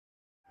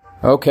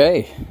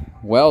Okay,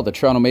 well, the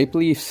Toronto Maple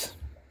Leafs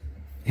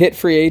hit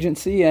free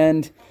agency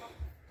and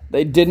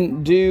they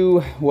didn't do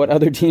what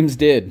other teams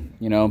did.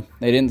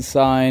 They didn't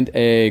sign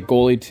a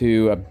goalie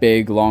to a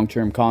big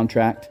long-term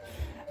contract.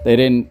 They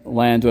didn't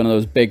land one of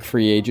those big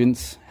free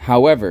agents.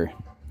 However,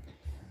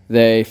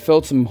 they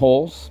filled some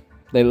holes.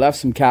 They left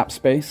some cap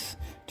space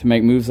to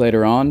make moves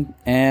later on.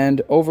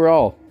 And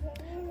overall,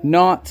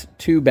 not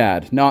too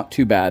bad. Not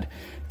too bad.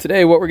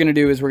 Today, what we're going to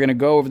do is we're going to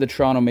go over the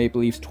Toronto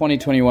Maple Leafs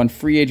 2021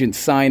 free agent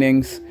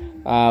signings.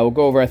 We'll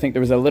go over, I think there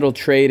was a little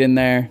trade in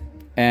there.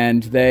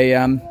 And they,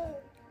 and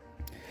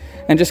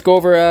just go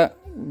over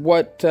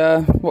what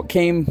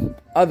came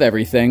of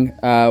everything,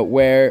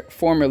 where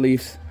former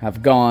Leafs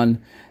have gone.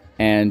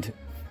 And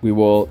we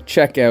will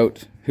check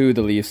out who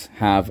the Leafs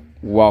have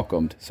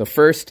welcomed. So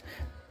first,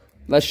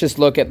 let's just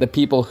look at the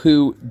people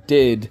who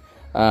did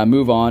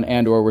move on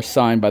and or were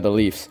signed by the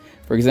Leafs.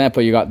 For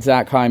example, you got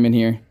Zach Hyman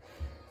here.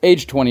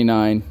 Age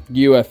 29,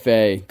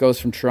 UFA, goes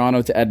from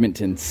Toronto to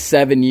Edmonton,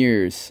 7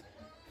 years,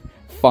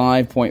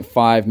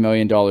 $5.5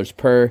 million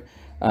per.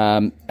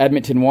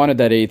 Edmonton wanted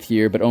that 8th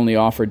year, but only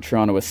offered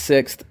Toronto a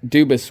 6th.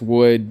 Dubas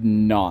would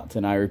not,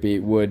 and I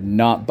repeat, would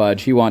not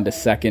budge. He wanted a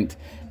 2nd,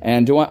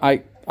 and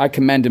I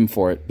commend him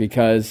for it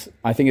because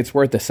I think it's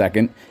worth a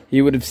 2nd.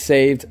 He would have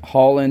saved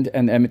Holland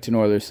and the Edmonton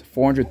Oilers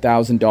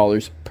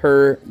 $400,000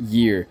 per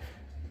year.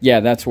 Yeah,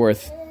 that's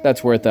worth a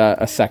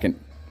 2nd.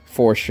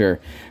 For sure.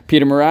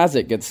 Peter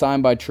Mrazek gets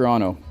signed by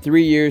Toronto.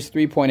 3 years,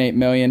 $3.8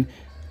 million.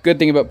 Good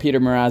thing about Peter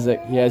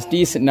Mrazek, he has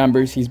decent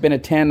numbers. He's been a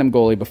tandem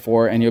goalie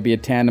before, and he'll be a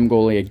tandem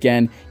goalie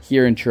again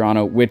here in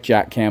Toronto with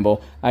Jack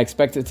Campbell. I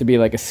expect it to be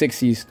like a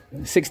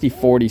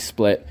 60-40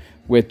 split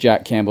with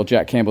Jack Campbell.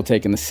 Jack Campbell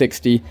taking the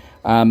 60.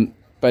 But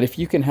if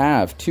you can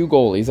have two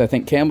goalies, I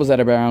think Campbell's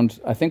at around,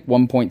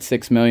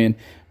 $1.6 million.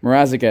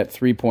 Mrazek at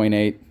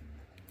 3.8.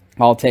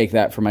 I'll take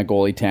that for my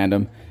goalie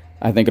tandem.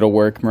 I think it'll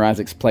work.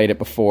 Mrazek's played it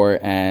before,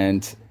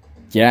 and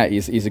yeah,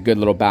 he's a good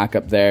little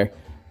backup there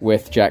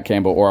with Jack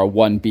Campbell, or a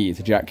 1B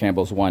to Jack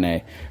Campbell's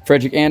 1A.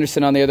 Frederik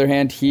Andersen, on the other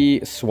hand,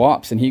 he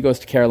swaps, and he goes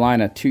to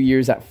Carolina, 2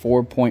 years at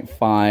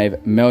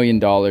 $4.5 million.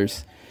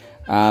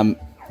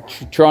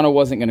 Toronto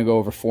wasn't going to go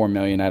over $4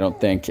 million, I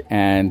don't think,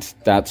 and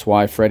that's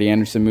why Freddie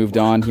Andersen moved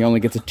on. He only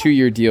gets a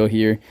 2-year deal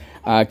here.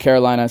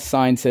 Carolina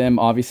signs him,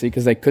 obviously,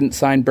 because they couldn't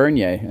sign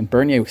Bernier, and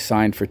Bernier was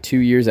signed for 2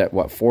 years at,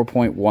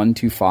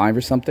 4.125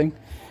 or something?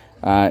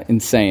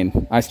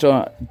 Insane. I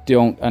still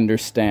don't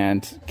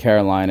understand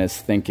Carolina's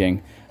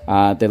thinking.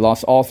 They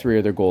lost all 3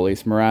 of their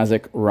goalies,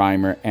 Mrazek,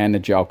 Reimer, and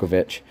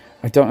Nedeljkovic.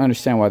 I don't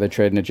understand why they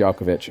traded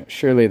Nedeljkovic.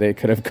 Surely they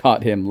could have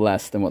got him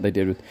less than what they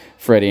did with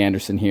Freddie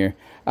Andersen here.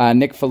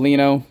 Nick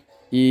Foligno,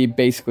 he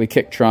basically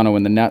kicked Toronto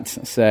in the nuts,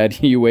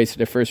 said, you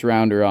wasted a first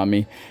rounder on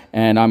me,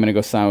 and I'm going to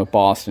go sign with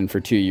Boston for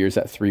 2 years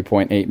at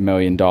 $3.8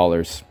 million.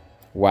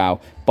 Wow.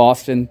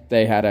 Boston,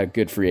 they had a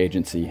good free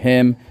agency.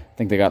 I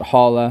think they got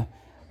Holla.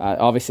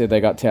 Obviously,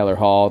 they got Taylor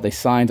Hall. They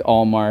signed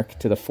Allmark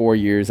to the 4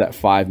 years at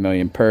 $5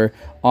 million per.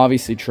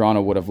 Obviously,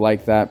 Toronto would have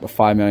liked that, but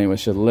 $5 million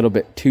was just a little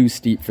bit too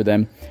steep for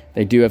them.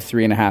 They do have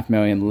 $3.5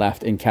 million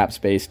left in cap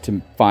space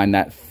to find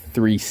that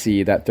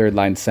 3C, that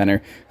third-line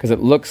center, because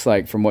it looks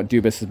like, from what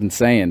Dubas has been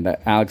saying,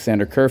 that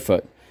Alexander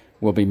Kerfoot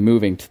will be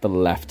moving to the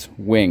left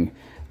wing.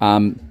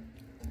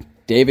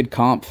 David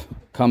Kampf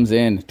comes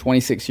in,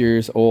 26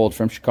 years old,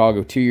 from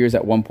Chicago, 2 years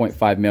at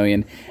 $1.5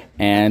 million.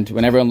 And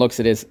when everyone looks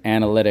at his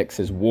analytics,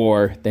 his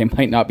WAR, they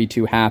might not be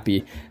too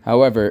happy.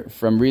 However,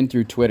 from reading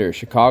through Twitter,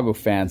 Chicago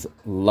fans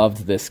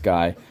loved this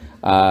guy.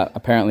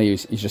 Apparently,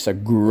 he's just a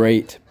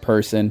great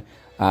person,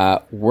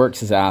 works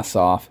his ass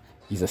off.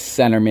 He's a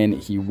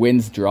centerman. He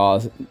wins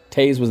draws.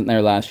 Taves wasn't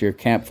there last year.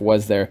 Kampf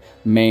was their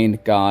main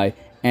guy,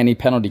 and he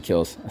penalty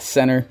kills. A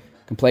center,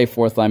 can play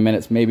fourth-line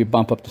minutes, maybe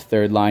bump up to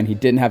third line. He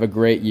didn't have a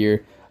great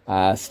year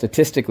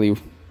statistically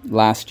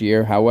last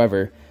year.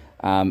 However,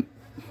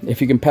 if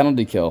you can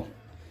penalty kill,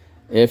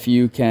 if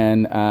you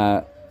can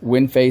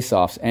win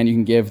faceoffs, and you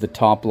can give the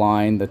top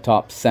line, the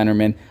top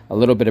centerman, a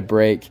little bit of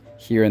break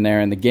here and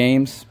there in the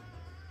games,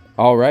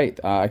 all right.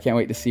 I can't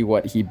wait to see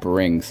what he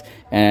brings.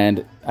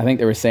 And I think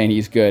they were saying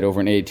he's good over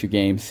an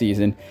 82-game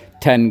season,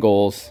 10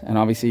 goals, and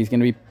obviously he's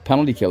going to be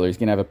penalty killer. He's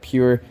going to have a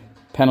pure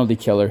penalty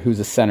killer who's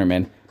a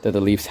centerman that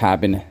the Leafs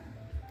have been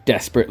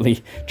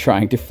desperately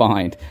trying to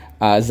find.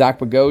 Zach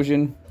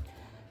Bogosian,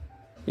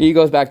 he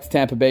goes back to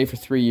Tampa Bay for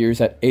 3 years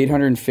at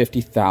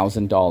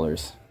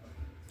 $850,000.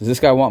 Does this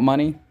guy want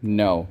money?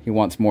 No. He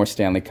wants more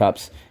Stanley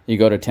Cups. You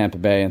go to Tampa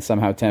Bay, and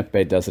somehow Tampa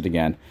Bay does it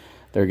again.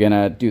 They're going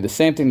to do the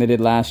same thing they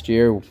did last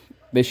year.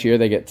 This year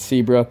they get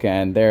Seabrook,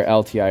 and their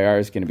LTIR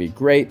is going to be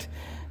great.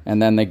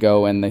 And then they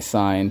go and they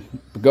sign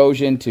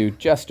Bogosian to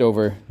just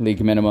over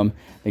league minimum.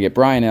 They get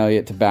Brian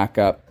Elliott to back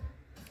up.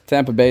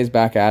 Tampa Bay's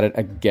back at it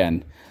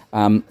again.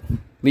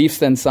 Leafs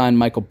then signed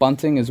Michael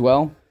Bunting as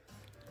well.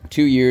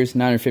 2 years,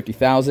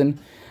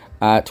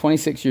 $950,000.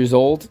 26 years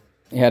old.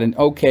 He had an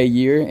okay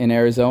year in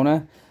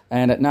Arizona.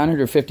 And at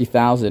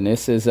 $950,000,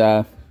 this is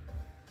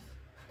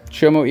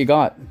show me what you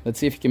got. Let's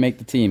see if you can make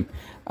the team.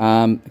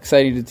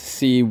 Excited to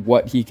see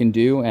what he can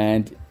do.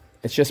 And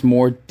it's just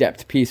more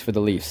depth piece for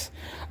the Leafs.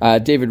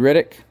 David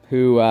Riddick,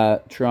 who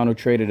Toronto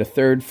traded a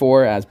third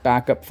for as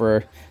backup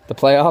for the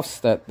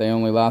playoffs, that they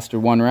only lasted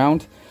one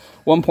round.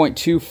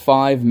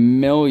 $1.25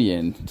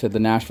 million to the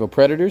Nashville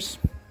Predators.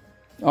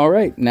 All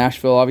right,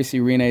 Nashville, obviously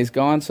Rene's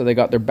gone, so they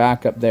got their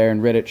backup there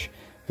in Rittich,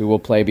 who will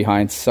play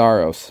behind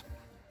Saros.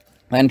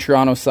 Then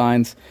Toronto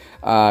signs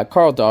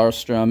Carl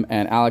Dahlstrom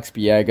and Alex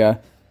Biega,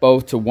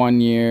 both to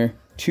 1 year,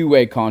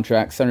 two-way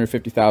contracts,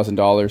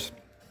 $750,000,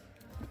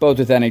 both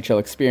with NHL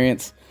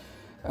experience,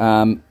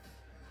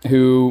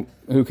 who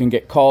can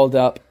get called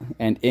up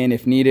and in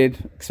if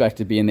needed, expected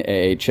to be in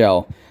the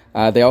AHL.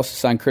 They also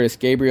signed Curtis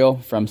Gabriel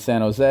from San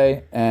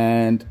Jose,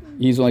 and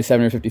he's only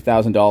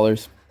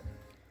 $750,000.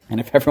 And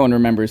if everyone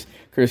remembers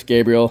Curtis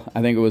Gabriel,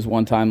 I think it was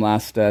one time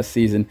last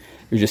season,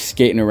 he was just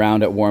skating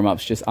around at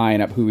warm-ups, just eyeing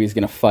up who he's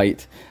going to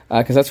fight.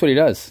 Because that's what he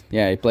does.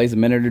 Yeah, he plays a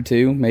minute or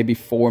two, maybe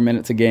 4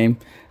 minutes a game,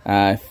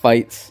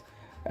 fights.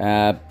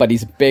 But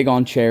he's big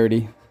on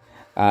charity.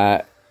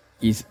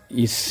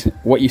 He's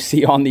what you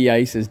see on the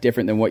ice is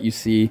different than what you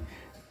see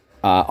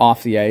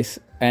off the ice.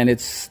 And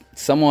it's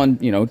someone,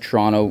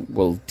 Toronto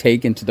will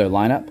take into their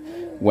lineup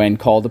when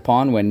called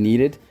upon, when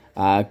needed.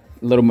 A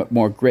little bit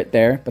more grit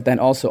there, but then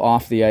also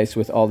off the ice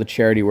with all the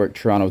charity work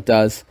Toronto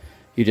does,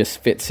 he just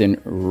fits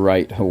in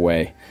right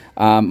away.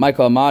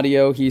 Michael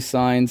Amadio, he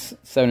signs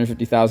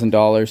 $750,000,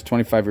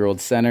 25-year-old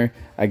center.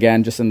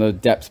 Again, just in the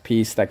depth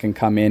piece that can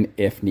come in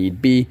if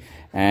need be.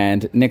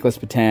 And Nicholas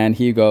Patan,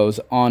 he goes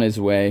on his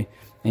way,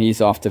 and he's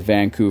off to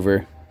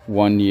Vancouver,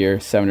 1 year,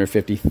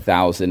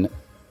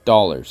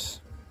 $750,000.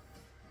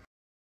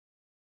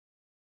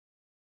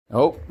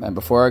 Oh, and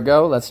before I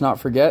go, let's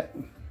not forget,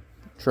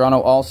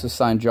 Toronto also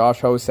signed Josh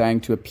Ho-Sang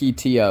to a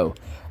PTO.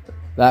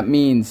 That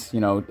means,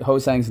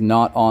 Ho-Sang's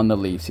not on the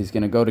Leafs. He's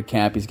going to go to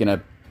camp. He's going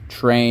to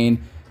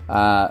train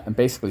and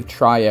basically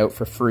try out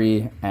for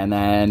free. And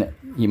then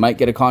he might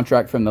get a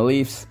contract from the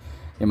Leafs.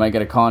 He might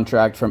get a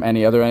contract from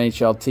any other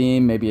NHL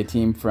team. Maybe a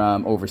team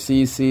from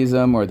overseas sees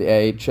him, or the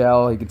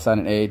AHL. He could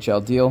sign an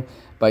AHL deal.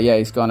 But yeah,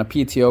 he's gone a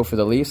PTO for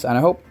the Leafs. And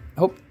I hope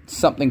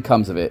something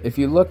comes of it. If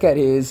you look at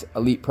his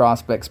Elite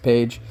Prospects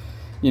page,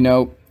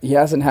 he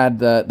hasn't had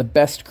the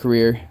best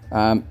career.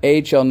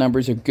 AHL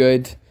numbers are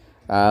good.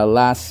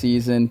 Last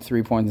season,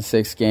 3 points in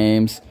 6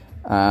 games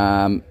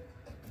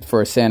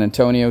for San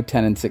Antonio,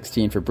 10 and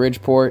 16 for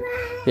Bridgeport.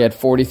 He had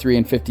 43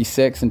 and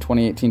 56 in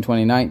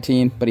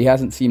 2018-2019, but he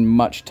hasn't seen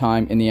much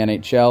time in the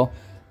NHL.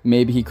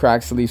 Maybe he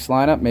cracks the Leafs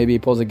lineup. Maybe he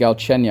pulls a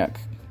Galchenyuk.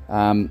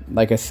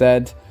 Like I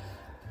said,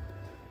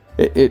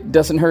 it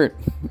doesn't hurt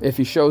if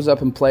he shows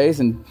up and plays,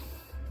 and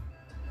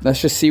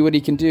let's just see what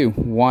he can do.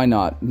 Why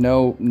not?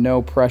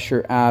 No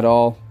pressure at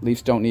all.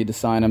 Leafs don't need to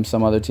sign him.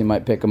 Some other team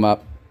might pick him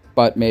up,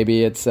 but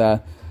maybe it's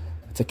a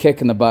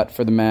kick in the butt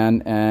for the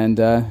man, and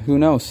who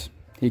knows?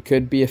 He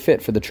could be a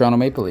fit for the Toronto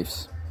Maple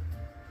Leafs.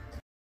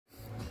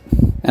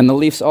 And the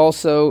Leafs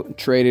also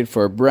traded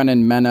for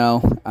Brennan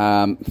Menell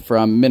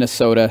from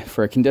Minnesota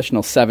for a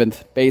conditional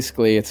 7th.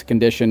 Basically, it's a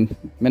condition.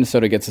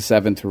 Minnesota gets a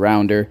 7th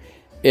rounder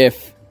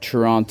if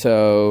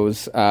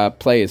Toronto's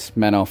plays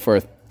Menell for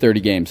 30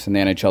 games in the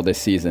NHL this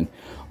season.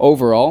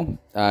 Overall,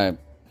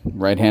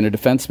 right-handed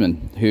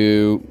defenseman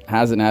who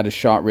hasn't had a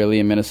shot really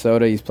in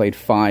Minnesota. He's played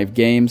 5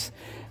 games.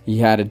 He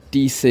had a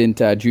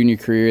decent junior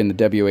career in the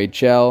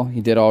WHL.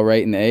 He did all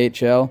right in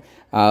the AHL.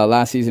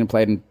 Last season, he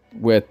played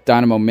with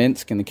Dynamo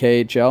Minsk in the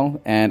KHL,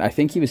 and I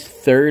think he was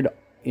 3rd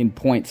in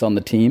points on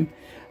the team.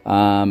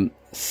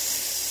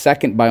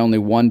 Second by only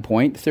 1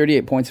 point,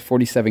 38 points in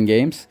 47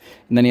 games.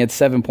 And then he had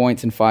 7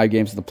 points in 5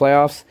 games of the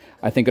playoffs.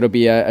 I think it'll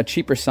be a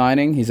cheaper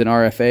signing. He's an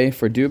RFA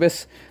for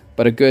Dubas,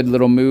 but a good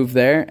little move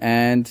there.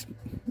 And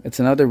it's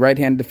another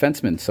right-handed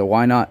defenseman, so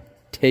why not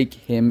take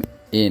him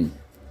in?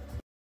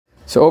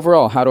 So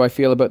overall, how do I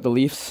feel about the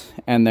Leafs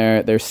and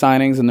their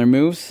signings and their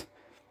moves?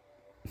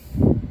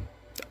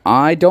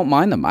 I don't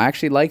mind them. I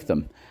actually like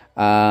them.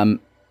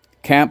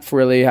 Camp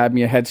really had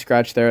me a head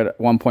scratch there at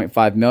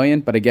 $1.5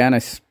 million, but again,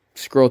 I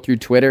scroll through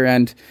Twitter,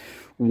 and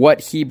what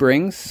he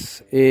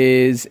brings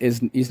is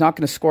he's not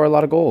going to score a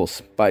lot of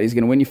goals, but he's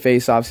going to win you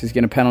faceoffs. He's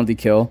going to penalty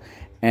kill,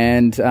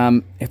 and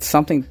it's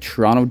something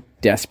Toronto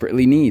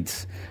desperately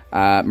needs.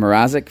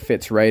 Mrazek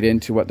fits right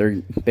into what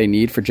they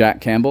need for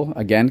Jack Campbell,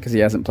 again, because he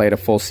hasn't played a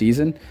full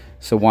season,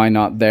 so why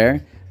not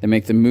there? They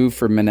make the move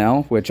for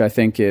Menell, which I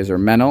think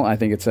Menell. I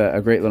think it's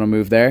a great little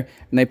move there,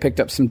 and they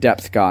picked up some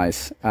depth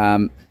guys.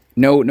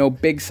 No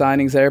big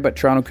signings there, but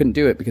Toronto couldn't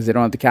do it because they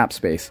don't have the cap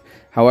space.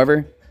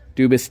 However,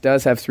 Dubas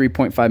does have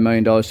 $3.5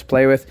 million to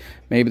play with.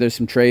 Maybe there's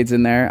some trades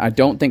in there. I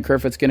don't think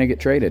Kerfoot's going to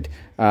get traded.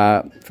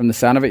 From the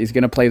sound of it, he's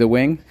going to play the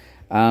wing.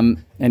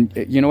 And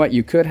you know what?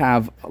 You could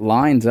have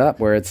lines up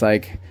where it's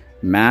like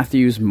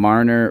Matthews,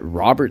 Marner,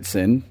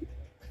 Robertson,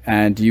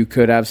 and you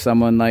could have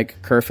someone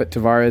like Kerfoot,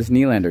 Tavares,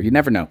 Nylander. You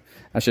never know.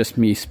 That's just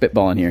me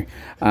spitballing here.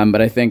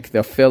 But I think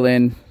they'll fill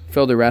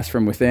the rest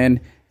from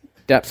within,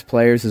 depth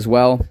players as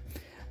well,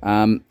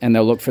 and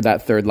they'll look for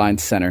that third-line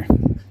center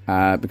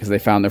because they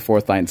found their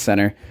fourth-line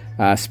center.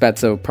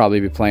 Spezza will probably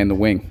be playing the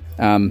wing.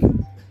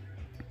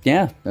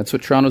 Yeah, that's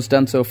what Toronto's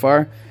done so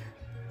far.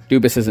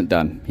 Dubas isn't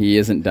done. He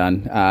isn't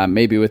done.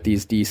 Maybe with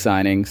these D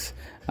signings,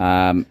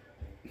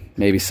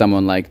 maybe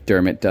someone like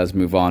Dermott does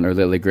move on, or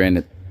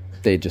Liljegren.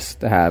 They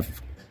just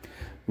have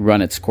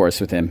run its course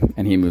with him,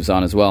 and he moves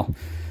on as well.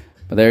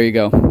 But there you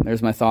go.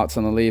 There's my thoughts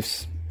on the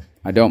Leafs.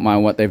 I don't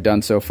mind what they've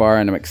done so far,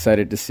 and I'm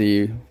excited to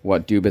see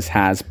what Dubas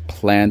has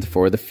planned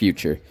for the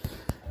future.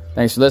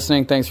 Thanks for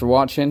listening. Thanks for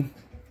watching.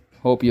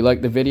 Hope you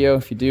liked the video.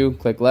 If you do,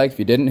 click like. If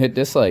you didn't, hit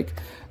dislike.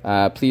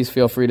 Please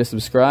feel free to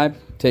subscribe.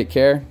 Take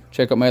care.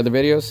 Check out my other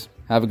videos.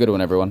 Have a good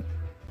one, everyone.